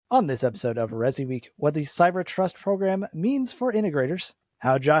On this episode of ResiWeek, what the Cyber Trust Program means for integrators,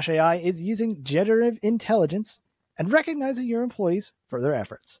 how Josh AI is using generative intelligence, and recognizing your employees for their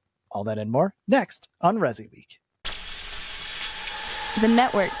efforts. All that and more next on ResiWeek. The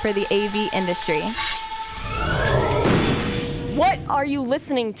network for the AV industry. What are you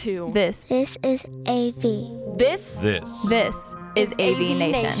listening to? This is AV. This is AV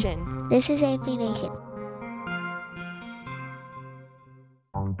Nation. This is AV Nation.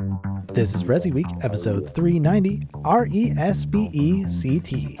 This is ResiWeek, episode 390,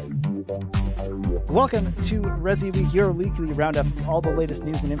 RESBECT. Welcome to ResiWeek, your weekly roundup of all the latest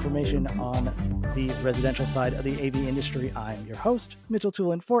news and information on the residential side of the AV industry. I'm your host, Mitchell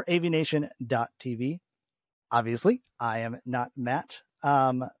Tulin for avnation.tv. Obviously, I am not Matt,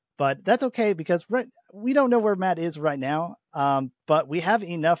 but that's okay because we don't know where Matt is right now, but we have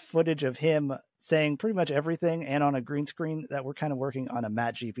enough footage of him saying pretty much everything and on a green screen that we're kind of working on a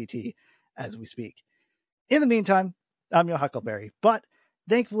Matt GPT as we speak. In the meantime, I'm your Huckleberry, but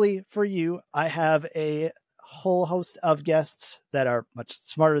thankfully for you, I have a whole host of guests that are much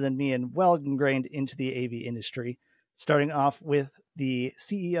smarter than me and well ingrained into the AV industry, starting off with the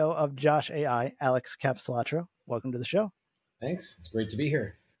CEO of Josh AI, Alex Capsalatro. Welcome to the show. Thanks. It's great to be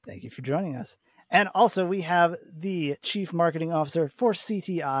here. Thank you for joining us. And also we have the Chief Marketing Officer for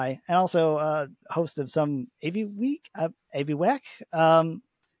CTI and also host of some AV Week,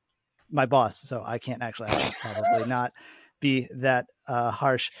 my boss. So I can't actually probably not be that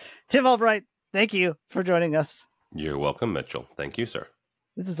harsh. Tim Albright, thank you for joining us. You're welcome, Mitchell. Thank you, sir.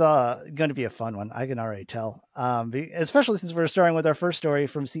 This is going to be a fun one. I can already tell, especially since we're starting with our first story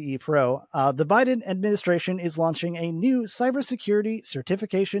from CE Pro. The Biden administration is launching a new cybersecurity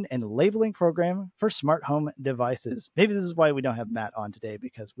certification and labeling program for smart home devices. Maybe this is why we don't have Matt on today,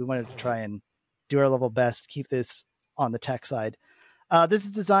 because we wanted to try and do our level best, keep this on the tech side. This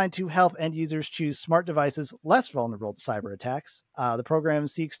is designed to help end users choose smart devices less vulnerable to cyber attacks. The program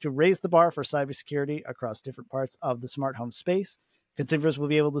seeks to raise the bar for cybersecurity across different parts of the smart home space. Consumers will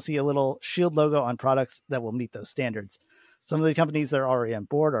be able to see a little shield logo on products that will meet those standards. Some of the companies that are already on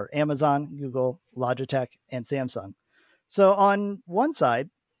board are Amazon, Google, Logitech, and Samsung. So on one side,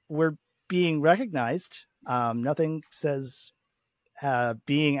 we're being recognized. Nothing says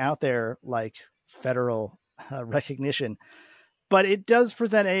being out there like federal recognition, but it does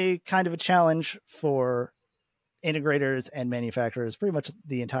present a kind of a challenge for integrators and manufacturers, pretty much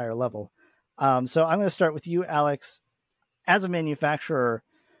the entire level. So I'm going to start with you, Alex. As a manufacturer,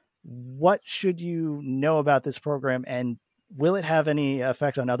 what should you know about this program, and will it have any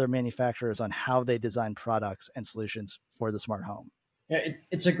effect on other manufacturers on how they design products and solutions for the smart home? Yeah,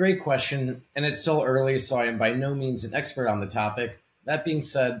 it's a great question, and it's still early, so I am by no means an expert on the topic. That being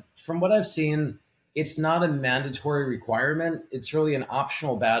said, from what I've seen, it's not a mandatory requirement. It's really an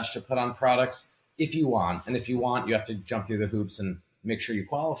optional badge to put on products if you want. And if you want, you have to jump through the hoops and make sure you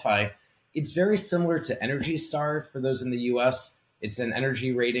qualify. It's very similar to Energy Star for those in the US. It's an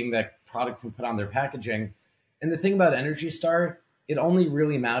energy rating that products can put on their packaging. And the thing about Energy Star, it only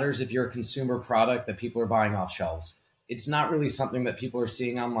really matters if you're a consumer product that people are buying off shelves. It's not really something that people are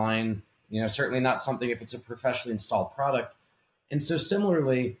seeing online, certainly not something if it's a professionally installed product. And so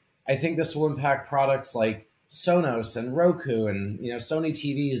similarly, I think this will impact products like Sonos and Roku and Sony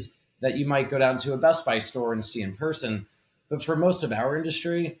TVs that you might go down to a Best Buy store and see in person. But for most of our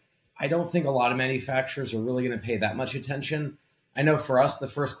industry, I don't think a lot of manufacturers are really going to pay that much attention. I know for us, the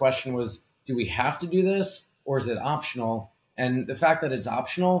first question was, do we have to do this or is it optional? And the fact that it's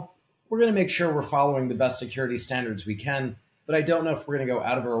optional, we're going to make sure we're following the best security standards we can, but I don't know if we're going to go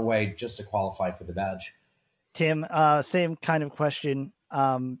out of our way just to qualify for the badge. Tim, same kind of question.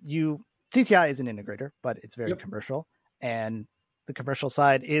 CTI is an integrator, but it's very commercial, and the commercial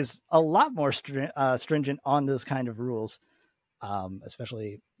side is a lot more stringent on those kind of rules,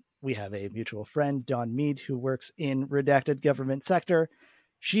 especially. We have a mutual friend, Dawn Mead, who works in redacted government sector.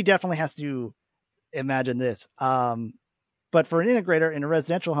 She definitely has to imagine this. But for an integrator in a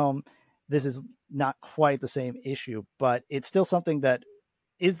residential home, this is not quite the same issue, but it's still something that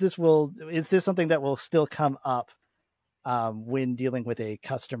is this something that will still come up when dealing with a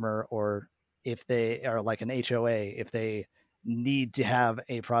customer, or if they are like an HOA, if they need to have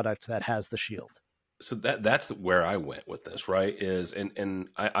a product that has the shield. So that's where I went with this, right? And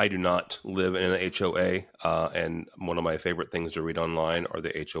I do not live in an HOA, and one of my favorite things to read online are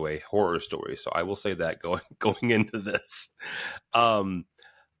the HOA horror stories. So I will say that going into this,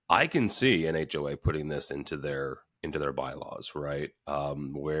 I can see an HOA putting this into their bylaws, right?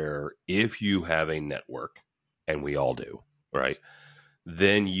 Where if you have a network, and we all do, right?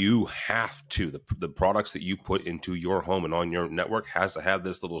 then you have to, the products that you put into your home and on your network has to have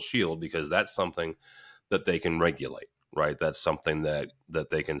this little shield, because that's something that they can regulate, right? That's something that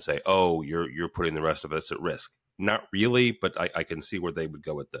they can say, oh, you're putting the rest of us at risk. Not really, but I can see where they would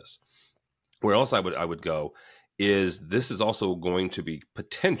go with this. Where else I would go is, this is also going to be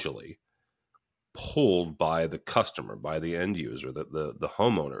potentially pulled by the customer, by the end user, the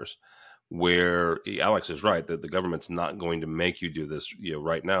homeowners, where Alex is right that the government's not going to make you do this,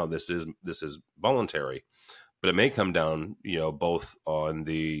 right now. This is voluntary, but it may come down, both on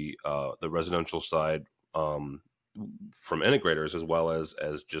the residential side, from integrators, as well as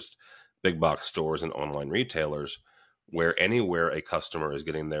just big box stores and online retailers, where anywhere a customer is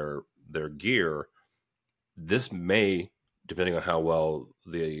getting their gear, this may, depending on how well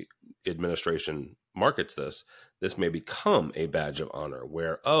the administration markets this may become a badge of honor,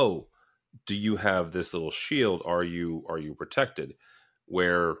 where, oh, do you have this little shield? Are you protected?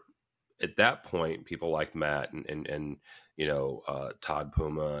 Where at that point, people like Matt and Todd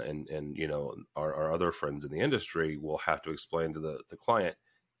Puma and our other friends in the industry will have to explain to the client,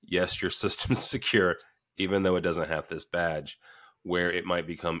 yes, your system's secure, even though it doesn't have this badge. Where it might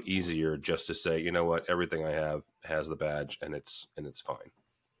become easier just to say, you know what, everything I have has the badge, and it's fine.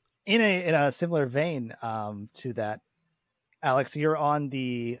 In a similar vein to that, Alex, you're on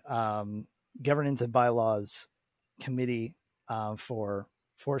the governance and bylaws committee for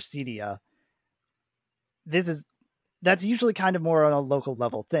CEDIA. That's usually kind of more on a local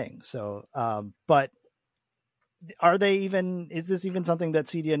level thing. So, but is this even something that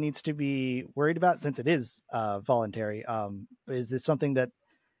CEDIA needs to be worried about, since it is voluntary? Is this something that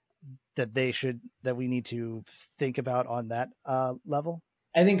we need to think about on that level?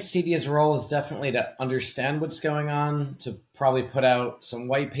 I think CEDIA's role is definitely to understand what's going on, to probably put out some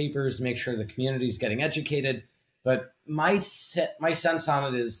white papers, make sure the community is getting educated. But my sense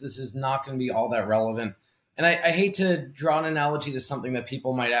on it is, this is not going to be all that relevant. And I hate to draw an analogy to something that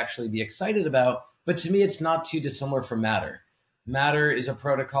people might actually be excited about, but to me, it's not too dissimilar from Matter. Matter is a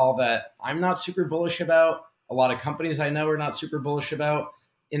protocol that I'm not super bullish about. A lot of companies I know are not super bullish about.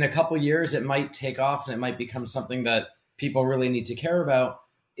 In a couple of years, it might take off and it might become something that people really need to care about.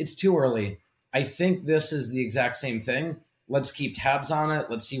 It's too early. I think this is the exact same thing. Let's keep tabs on it.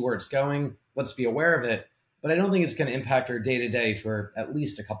 Let's see where it's going. Let's be aware of it. But I don't think it's going to impact our day-to-day for at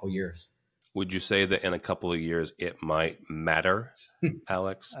least a couple of years. Would you say that in a couple of years it might matter,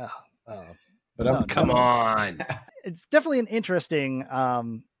 Alex? Come on. It's definitely an interesting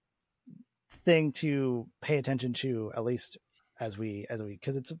thing to pay attention to, at least as we,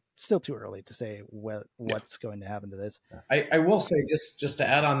 because it's still too early to say what's going to happen to this. I will say, just to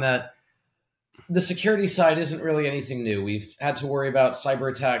add on that, the security side isn't really anything new. We've had to worry about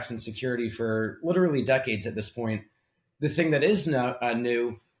cyber attacks and security for literally decades at this point. The thing that is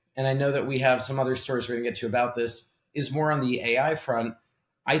new, and I know that we have some other stories we're going to get to about this, is more on the AI front.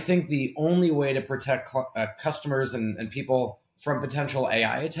 I think the only way to protect customers and people from potential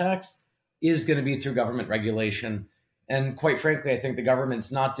AI attacks is going to be through government regulation. And quite frankly, I think the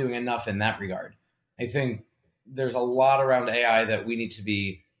government's not doing enough in that regard. I think there's a lot around AI that we need to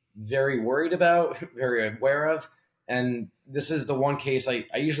be very worried about, very aware of. And this is the one case I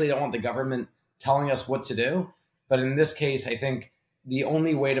usually don't want the government telling us what to do. But in this case, I think the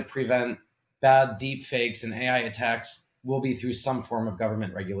only way to prevent bad deep fakes and AI attacks will be through some form of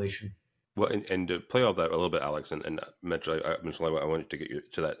government regulation. Well, and to play off that a little bit, Alex, and I mentioned I wanted to get you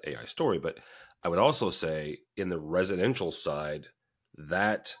to that AI story, but I would also say in the residential side,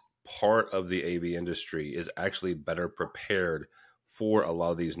 that part of the AV industry is actually better prepared for a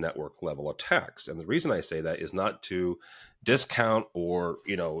lot of these network level attacks. And the reason I say that is not to discount or,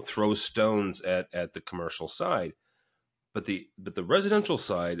 throw stones at the commercial side, but the residential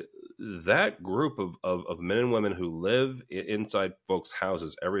side, that group of men and women who live inside folks'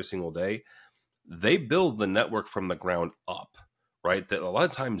 houses every single day, they build the network from the ground up, right? That a lot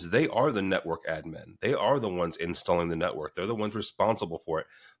of times they are the network admin. They are the ones installing the network. They're the ones responsible for it.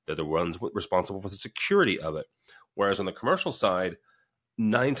 They're the ones responsible for the security of it. Whereas on the commercial side,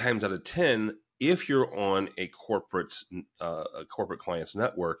 9 times out of 10, if you're on a corporate client's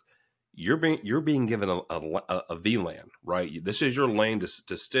network, you're being given a VLAN, right? This is your lane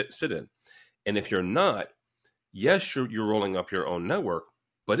to sit in. And if you're not, yes, you're rolling up your own network,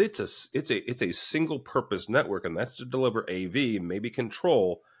 but it's a single purpose network, and that's to deliver AV, maybe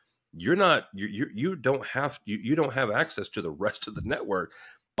control. You don't have access to the rest of the network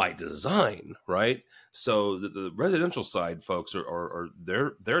by design, right? So the residential side folks are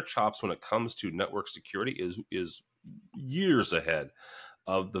their chops when it comes to network security is years ahead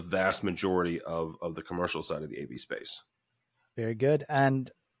of the vast majority of the commercial side of the AV space. Very good. And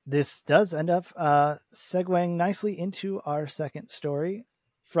this does end up segueing nicely into our second story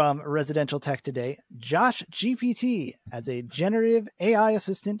from Residential Tech Today. Josh GPT as a generative AI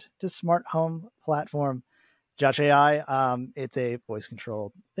assistant to smart home platform. Josh AI, it's a voice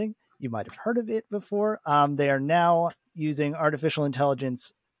controlled thing. You might have heard of it before. They are now using artificial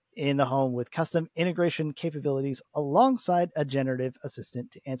intelligence in the home with custom integration capabilities alongside a generative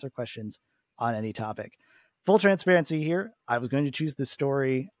assistant to answer questions on any topic. Full transparency here. I was going to choose this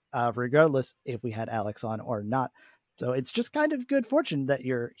story regardless if we had Alex on or not. So it's just kind of good fortune that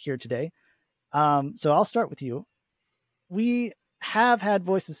you're here today. So I'll start with you. We have had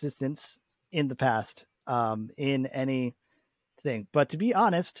voice assistants in the past in anything, but to be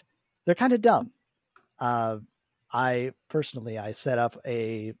honest, they're kind of dumb. I set up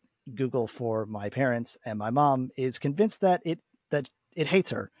a Google for my parents, and my mom is convinced that it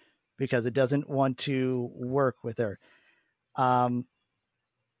hates her because it doesn't want to work with her.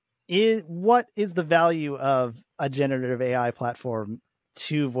 What is the value of a generative AI platform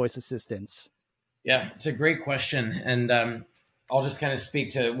to voice assistants? Yeah, it's a great question. And I'll just kind of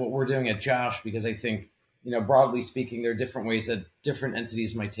speak to what we're doing at Josh, because I think, broadly speaking, there are different ways that different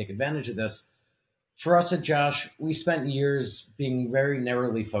entities might take advantage of this. For us at Josh, we spent years being very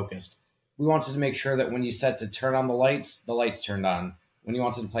narrowly focused. We wanted to make sure that when you set to turn on the lights turned on. When you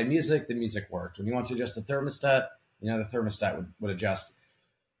wanted to play music, the music worked. When you wanted to adjust the thermostat, the thermostat would adjust.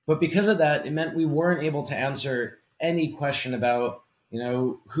 But because of that, it meant we weren't able to answer any question about,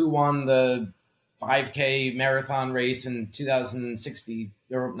 who won the 5K marathon race in 2060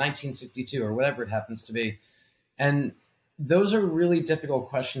 or 1962 or whatever it happens to be. And those are really difficult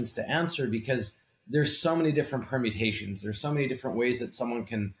questions to answer because there's so many different permutations. There's so many different ways that someone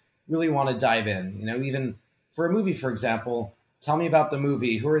can really want to dive in. Even for a movie, for example, tell me about the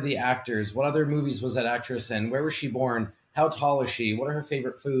movie. Who are the actors? What other movies was that actress in? Where was she born? How tall is she? What are her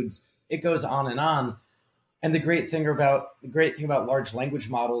favorite foods? It goes on and on. And the great thing about large language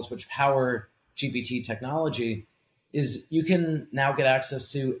models, which power GPT technology, is you can now get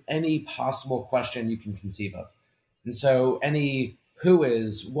access to any possible question you can conceive of. And so any who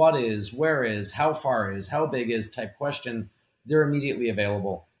is, what is, where is, how far is, how big is type question, they're immediately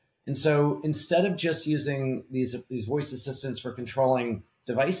available. And so instead of just using these voice assistants for controlling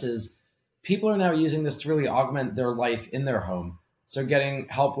devices, people are now using this to really augment their life in their home. So getting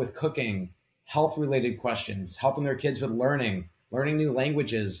help with cooking, health-related questions, helping their kids with learning new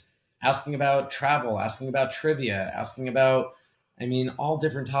languages, asking about travel, asking about trivia, asking about, all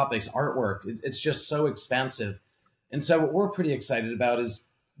different topics, artwork. It's just so expansive. And so what we're pretty excited about is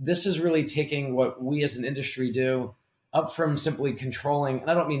this is really taking what we as an industry do up from simply controlling,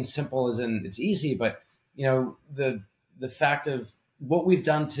 and I don't mean simple as in it's easy, but the fact of what we've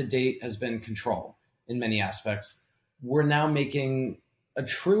done to date has been control in many aspects. We're now making a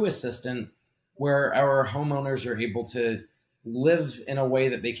true assistant where our homeowners are able to live in a way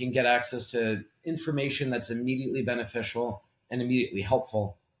that they can get access to information that's immediately beneficial and immediately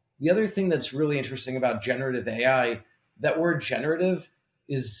helpful. The other thing that's really interesting about generative AI, that word generative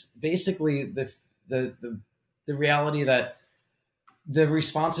is basically the reality that the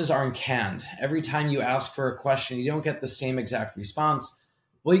responses aren't canned. Every time you ask for a question, you don't get the same exact response.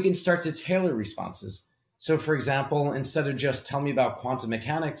 Well, you can start to tailor responses. So for example, instead of just tell me about quantum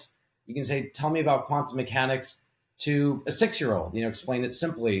mechanics, you can say, tell me about quantum mechanics to a 6-year-old, explain it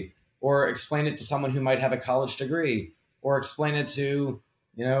simply, or explain it to someone who might have a college degree, or explain it to,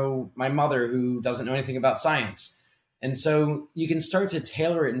 my mother who doesn't know anything about science. And so you can start to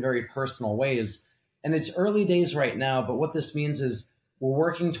tailor it in very personal ways. And it's early days right now, but what this means is we're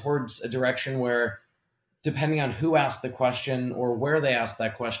working towards a direction where, depending on who asked the question or where they asked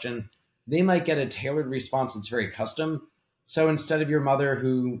that question, they might get a tailored response that's very custom. So instead of your mother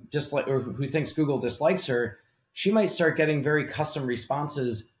who thinks Google dislikes her, she might start getting very custom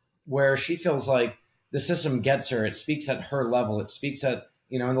responses where she feels like the system gets her. It speaks at her level. It speaks at,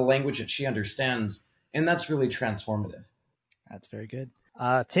 in the language that she understands. And that's really transformative. That's very good.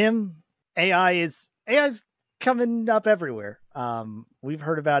 Tim, AI is coming up everywhere. We've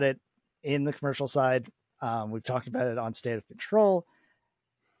heard about it in the commercial side. We've talked about it on State of Control.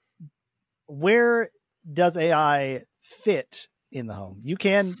 Where does AI fit in the home? You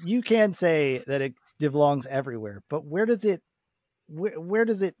can say that it belongs everywhere, but where does it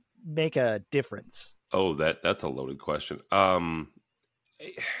make a difference? Oh, that's a loaded question.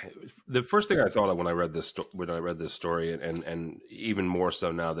 The first thing I thought of when I read this story, and even more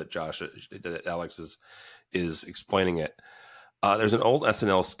so now that that Alex is explaining it, there's an old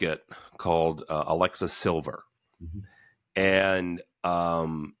SNL skit called Alexa Silver, mm-hmm. And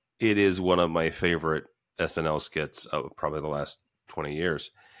it is one of my favorite SNL skits of probably the last 20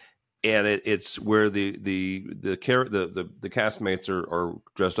 years. And it's where the castmates are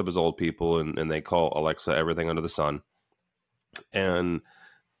dressed up as old people, and they call Alexa everything under the sun. And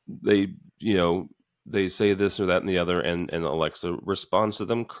they, they say this or that and the other, and Alexa responds to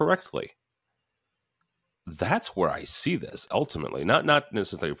them correctly. That's where I see this ultimately, not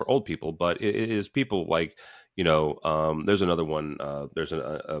necessarily for old people, but it is people like, there's another one. There's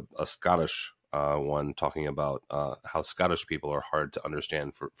a Scottish one talking about how Scottish people are hard to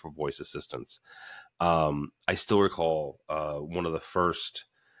understand for voice assistants. I still recall one of the first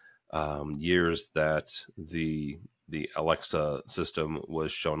years that the Alexa system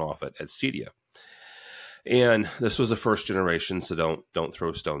was shown off at CEDIA. And this was the first generation, so don't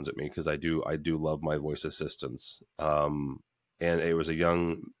throw stones at me, because I do love my voice assistants. And it was a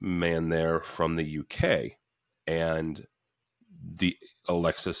young man there from the UK, and the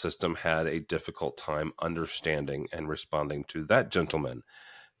Alexa system had a difficult time understanding and responding to that gentleman.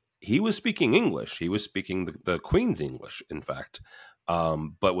 He was speaking English. He was speaking the Queen's English, in fact,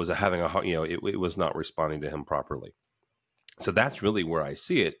 but was having it was not responding to him properly. So that's really where I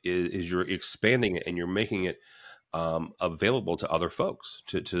see it, is you're expanding it and you're making it available to other folks,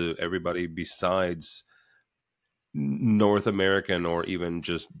 to everybody besides North American or even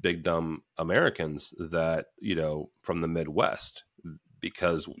just big dumb Americans that, from the Midwest,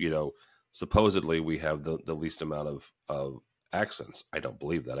 because, supposedly we have the least amount of accents. I don't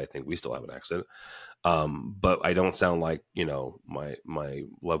believe that. I think we still have an accent. But I don't sound like, my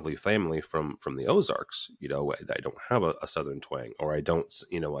lovely family from the Ozarks. I don't have a Southern twang, or I don't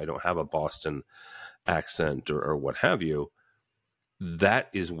have a Boston accent or what have you. That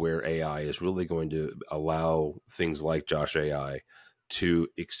is where AI is really going to allow things like Josh AI to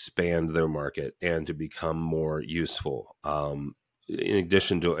expand their market and to become more useful. In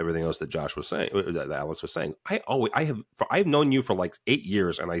addition to everything else that Josh was saying, that Alex was saying, I've known you for like 8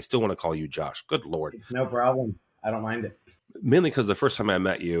 years, and I still want to call you Josh. Good Lord. It's no problem. I don't mind it. Mainly because the first time I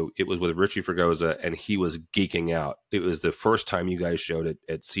met you, it was with Richie Fregosa, and he was geeking out. It was the first time you guys showed it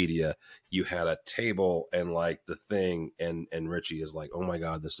at CEDIA. You had a table and like the thing, and Richie is like, oh my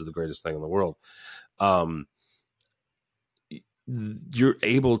God, this is the greatest thing in the world. You're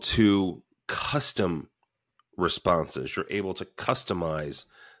able to custom responses. You're able to customize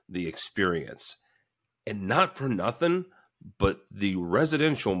the experience, and not for nothing, but the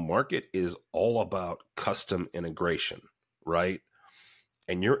residential market is all about custom integration, right?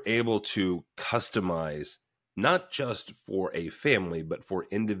 And you're able to customize not just for a family, but for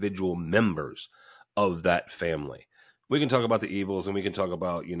individual members of that family. We can talk about the evils, and we can talk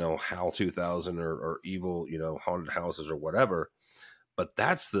about, HAL 2000 or evil, haunted houses or whatever. But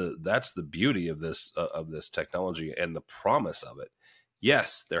that's the beauty of this technology and the promise of it.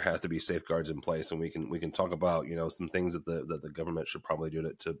 Yes, there have to be safeguards in place, and we can talk about some things that the government should probably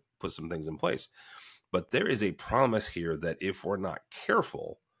do to put some things in place. But there is a promise here that if we're not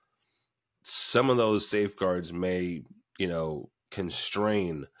careful, some of those safeguards may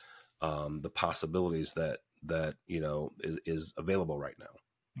constrain the possibilities that is available right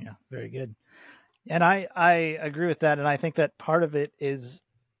now. Yeah, very good. And I agree with that. And I think that part of it is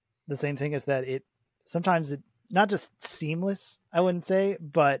the same thing, is that sometimes not just seamless, I wouldn't say,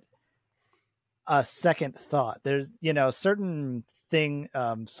 but a second thought. There's, certain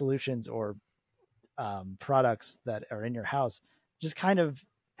solutions or products that are in your house just kind of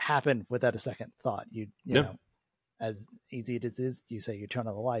happen without a second thought. You know, as easy as it is, you say you turn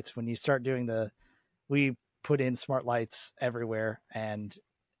on the lights. When you start doing we put in smart lights everywhere, and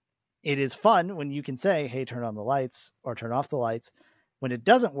it is fun when you can say, hey, turn on the lights or turn off the lights. When it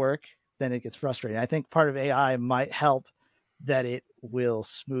doesn't work, then it gets frustrating. I think part of AI might help that it will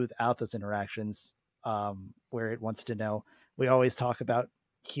smooth out those interactions where it wants to know. We always talk about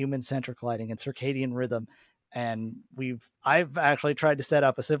human-centric lighting and circadian rhythm. And I've actually tried to set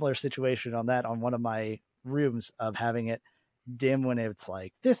up a similar situation on that on one of my rooms, of having it dim when it's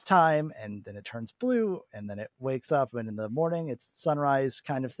like this time, and then it turns blue, and then it wakes up, and in the morning it's sunrise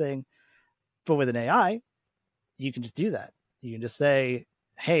kind of thing. But with an AI, you can just do that. You can just say,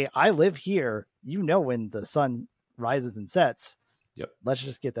 hey, I live here, when the sun rises and sets. Yep. Let's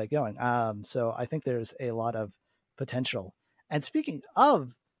just get that going. So I think there's a lot of potential. And speaking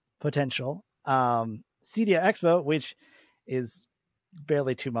of potential, CEDIA Expo, which is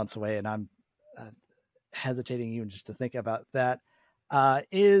barely 2 months away, and I'm hesitating even just to think about that,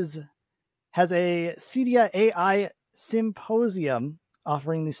 has a CEDIA AI symposium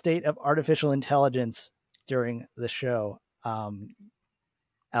offering the state of artificial intelligence during the show.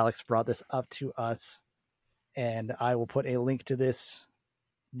 Alex brought this up to us, and I will put a link to this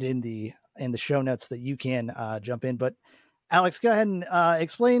in the in the show notes that you can jump in. But Alex, go ahead and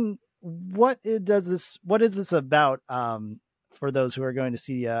explain what is this about for those who are going to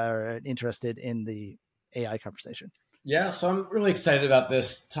see or interested in the AI conversation. Yeah, so I'm really excited about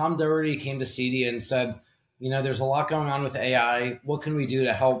this. Tom Doherty came to CEDIA and said, there's a lot going on with AI. What can we do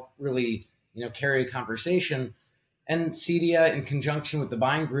to help really, carry a conversation? And CEDIA, in conjunction with the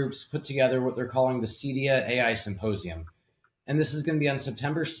buying groups, put together what they're calling the CEDIA AI Symposium. And this is going to be on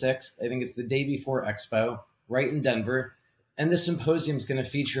September 6th. I think it's the day before Expo, right in Denver. And this symposium is going to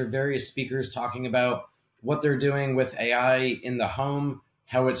feature various speakers talking about what they're doing with AI in the home,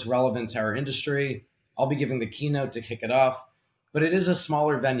 how it's relevant to our industry. I'll be giving the keynote to kick it off, but it is a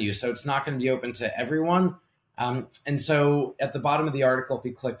smaller venue, so it's not going to be open to everyone. And so at the bottom of the article, if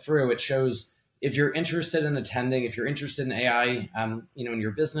we click through, it shows if you're interested in attending, if you're interested in AI, in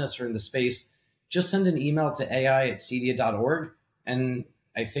your business or in the space, just send an email to ai@cedia.org. And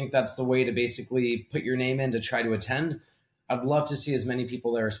I think that's the way to basically put your name in to try to attend. I'd love to see as many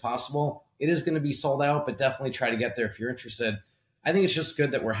people there as possible. It is going to be sold out, but definitely try to get there if you're interested. I think it's just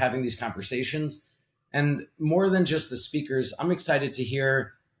good that we're having these conversations. And more than just the speakers, I'm excited to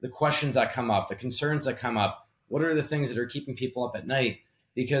hear the questions that come up, the concerns that come up. What are the things that are keeping people up at night?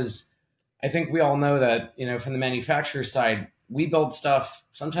 Because I think we all know that, from the manufacturer side, we build stuff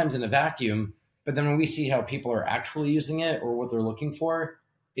sometimes in a vacuum, but then when we see how people are actually using it or what they're looking for,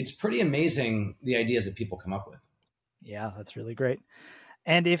 it's pretty amazing the ideas that people come up with. Yeah, that's really great.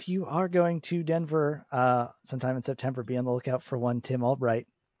 And if you are going to Denver sometime in September, be on the lookout for one Tim Albright.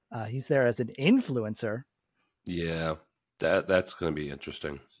 He's there as an influencer. Yeah, that's going to be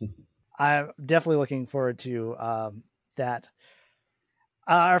interesting. I'm definitely looking forward to that.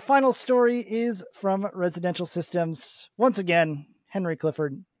 Our final story is from Residential Systems. Once again, Henry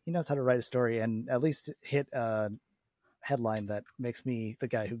Clifford, he knows how to write a story and at least hit a headline that makes me, the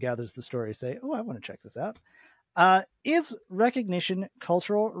guy who gathers the story, say, oh, I want to check this out. Is recognition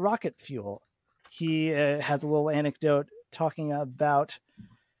cultural rocket fuel? He has a little anecdote talking about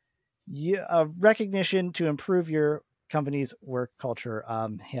recognition to improve your company's work culture.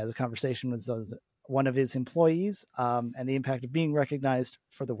 He has a conversation with one of his employees and the impact of being recognized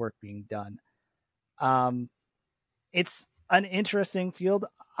for the work being done. It's an interesting field.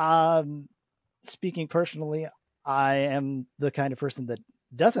 Speaking personally, I am the kind of person that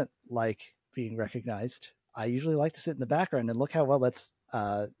doesn't like being recognized. I usually like to sit in the background, and look how well that's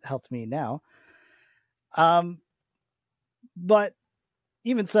helped me now. But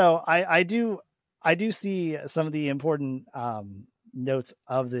even so, I do see some of the important notes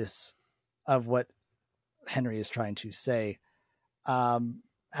of what Henry is trying to say.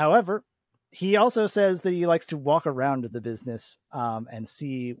 However, he also says that he likes to walk around the business and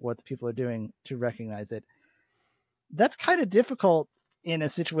see what the people are doing to recognize it. That's kind of difficult in a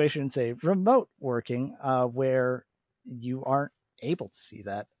situation, say, remote working, where you aren't able to see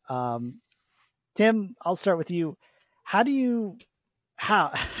that. Tim, I'll start with you. How do you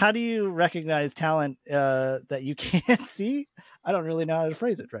recognize talent that you can't see? I don't really know how to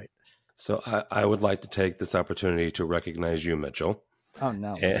phrase it right. So I would like to take this opportunity to recognize you, Mitchell. Oh,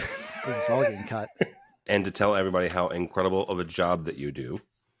 no. This is all getting cut. And to tell everybody how incredible of a job that you do.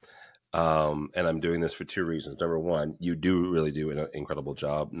 And I'm doing this for two reasons. Number one, you really do an incredible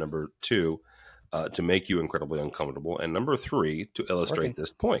job. Number two, to make you incredibly uncomfortable. And number three, to illustrate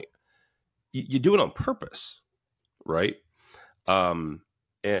this point. You do it on purpose, right?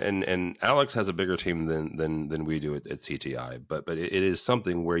 And Alex has a bigger team than we do at CTI, but it is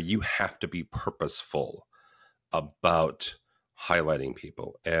something where you have to be purposeful about highlighting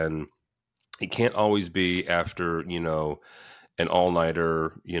people, and it can't always be after an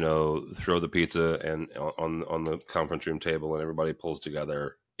all-nighter, throw the pizza and on the conference room table and everybody pulls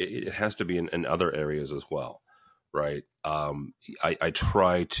together. It has to be in other areas as well, right? I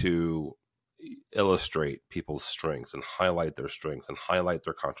try to illustrate people's strengths and highlight their strengths and highlight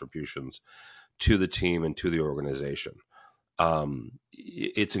their contributions to the team and to the organization.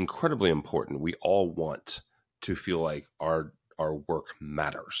 It's incredibly important. We all want to feel like our work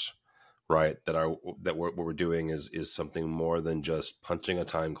matters, right? That what we're doing is something more than just punching a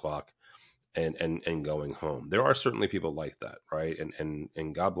time clock and going home. There are certainly people like that, right?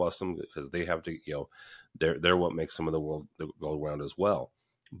 And God bless them, because they have to, they're what makes some of the world go around as well.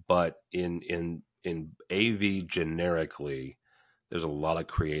 But in AV generically, there's a lot of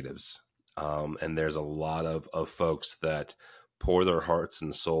creatives, and there's a lot of folks that pour their hearts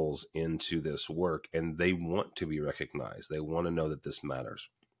and souls into this work, and they want to be recognized. They want to know that this matters.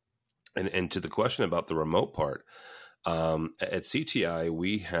 And to the question about the remote part, at CTI,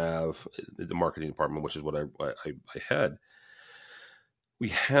 we have the marketing department, which is what I head. We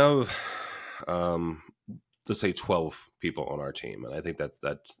have let's say 12 people on our team, and I think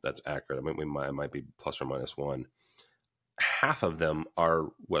that's accurate. I mean, I might be plus or minus one. Half of them are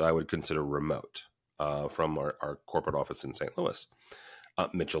what I would consider remote from our corporate office in St. Louis.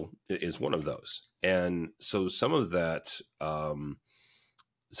 Mitchell is one of those, and so some of that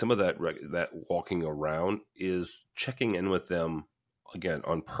that walking around is checking in with them again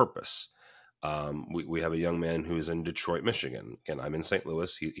on purpose. We have a young man who's in Detroit, Michigan. Again, I'm in St.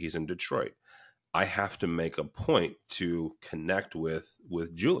 Louis. He's in Detroit. I have to make a point to connect with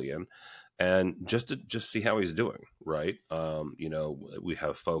Julian and just see how he's doing. Right. We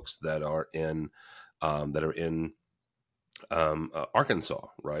have folks that are in Arkansas,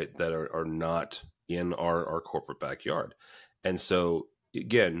 right, that are not in our corporate backyard. And so,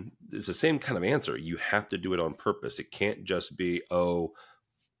 again, it's the same kind of answer. You have to do it on purpose. It can't just be,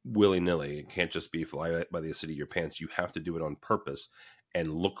 willy-nilly. It can't just be fly by the seat of your pants. You have to do it on purpose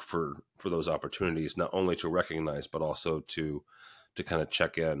and look for those opportunities, not only to recognize, but also to kind of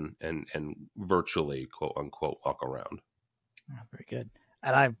check in and virtually, quote unquote, walk around. Oh, very good.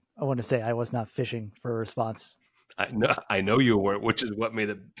 And I want to say I was not fishing for a response. I know you weren't, which is what made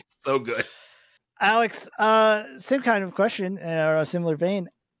it so good. Alex, same kind of question in a similar vein.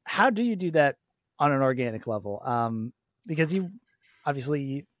 How do you do that on an organic level? Because you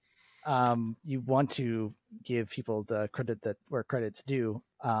obviously you want to give people the credit that where credit's due,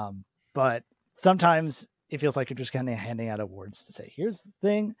 but sometimes it feels like you're just kind of handing out awards to say, here's the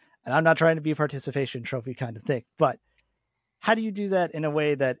thing, and I'm not trying to be a participation trophy kind of thing, but how do you do that in a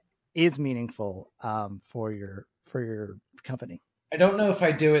way that is meaningful for your company? I don't know if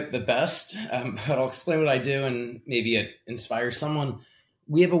I do it the best, but I'll explain what I do and maybe it inspires someone.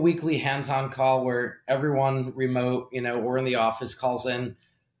 We have a weekly hands-on call where everyone remote, or in the office calls in.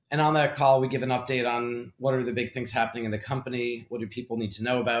 And on that call, we give an update on what are the big things happening in the company? What do people need to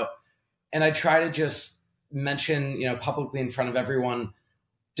know about? And I try to just mention, publicly in front of everyone,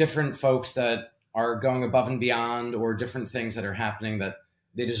 different folks that are going above and beyond or different things that are happening that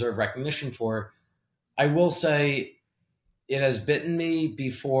they deserve recognition for. I will say it has bitten me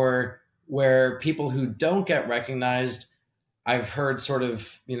before where people who don't get recognized, I've heard sort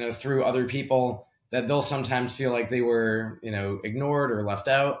of, through other people that they'll sometimes feel like they were, ignored or left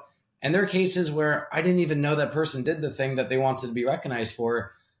out. And there are cases where I didn't even know that person did the thing that they wanted to be recognized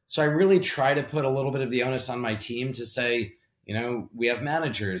for. So I really try to put a little bit of the onus on my team to say, we have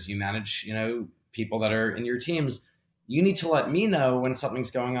managers, you manage, people that are in your teams. You need to let me know when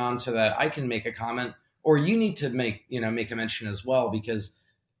something's going on so that I can make a comment, or you need to make a mention as well, because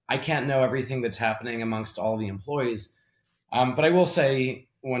I can't know everything that's happening amongst all the employees. But I will say,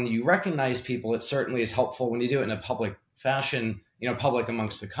 when you recognize people, it certainly is helpful when you do it in a public fashion, public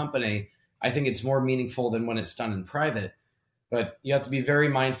amongst the company. I think it's more meaningful than when it's done in private. But you have to be very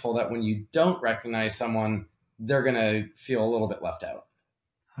mindful that when you don't recognize someone, they're going to feel a little bit left out.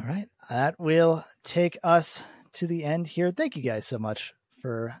 All right. That will take us to the end here. Thank you guys so much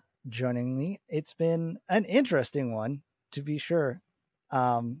for joining me. It's been an interesting one, to be sure.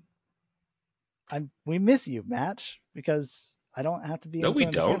 We miss you, Matt, because I don't have to be. No, we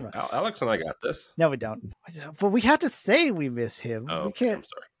don't. Alex and I got this. No, we don't. But we have to say we miss him. Oh, we can't. I'm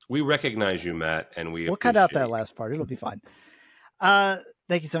sorry. We recognize you, Matt, and we'll cut out that last part. It'll be fine.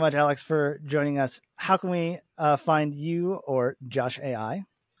 Thank you so much, Alex, for joining us. How can we find you or Josh AI?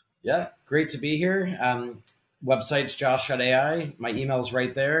 Yeah, great to be here. Website's josh.ai. My email's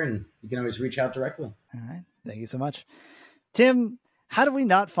right there, and you can always reach out directly. All right. Thank you so much. Tim, how do we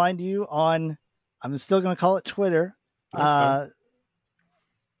not find you on, I'm still going to call it Twitter, because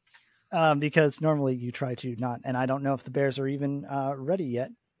normally you try to not, and I don't know if the Bears are even ready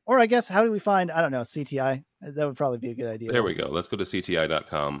yet. Or I guess, how do we find, I don't know, CTI? That would probably be a good idea. There we go. Let's go to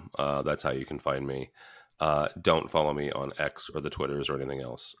CTI.com. That's how you can find me. Don't follow me on X or the Twitters or anything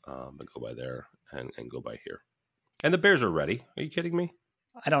else, but go by there and go by here. And the Bears are ready. Are you kidding me?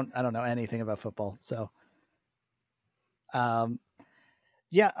 I don't know anything about football. So, for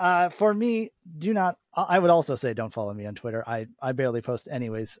me, I would also say don't follow me on Twitter. I barely post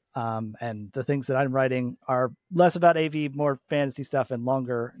anyways. And the things that I'm writing are less about AV, more fantasy stuff, and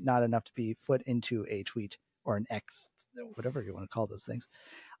longer, not enough to be put into a tweet or an X, whatever you want to call those things.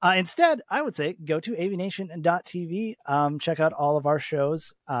 Instead, I would say go to avnation.tv. Check out all of our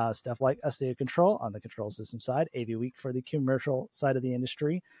shows, stuff like A State of Control on the control system side, AV Week for the commercial side of the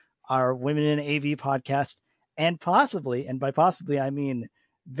industry, our Women in AV podcast, and possibly, and by possibly, I mean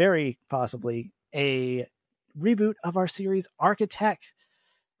very possibly, a reboot of our series Architect.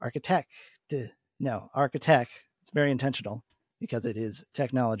 It's very intentional because it is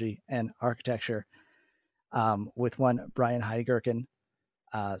technology and architecture, with one Brian Heideggerken.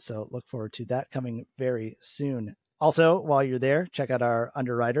 So look forward to that coming very soon. Also, while you're there, check out our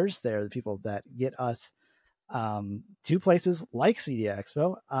underwriters. They're the people that get us to places like CDI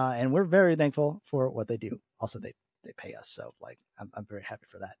Expo, and we're very thankful for what they do. Also, they pay us, so like I'm very happy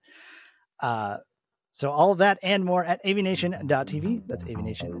for that. So all of that and more at avnation.tv. That's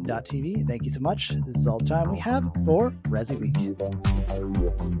avnation.tv. Thank you so much. This is all the time we have for ResiWeek.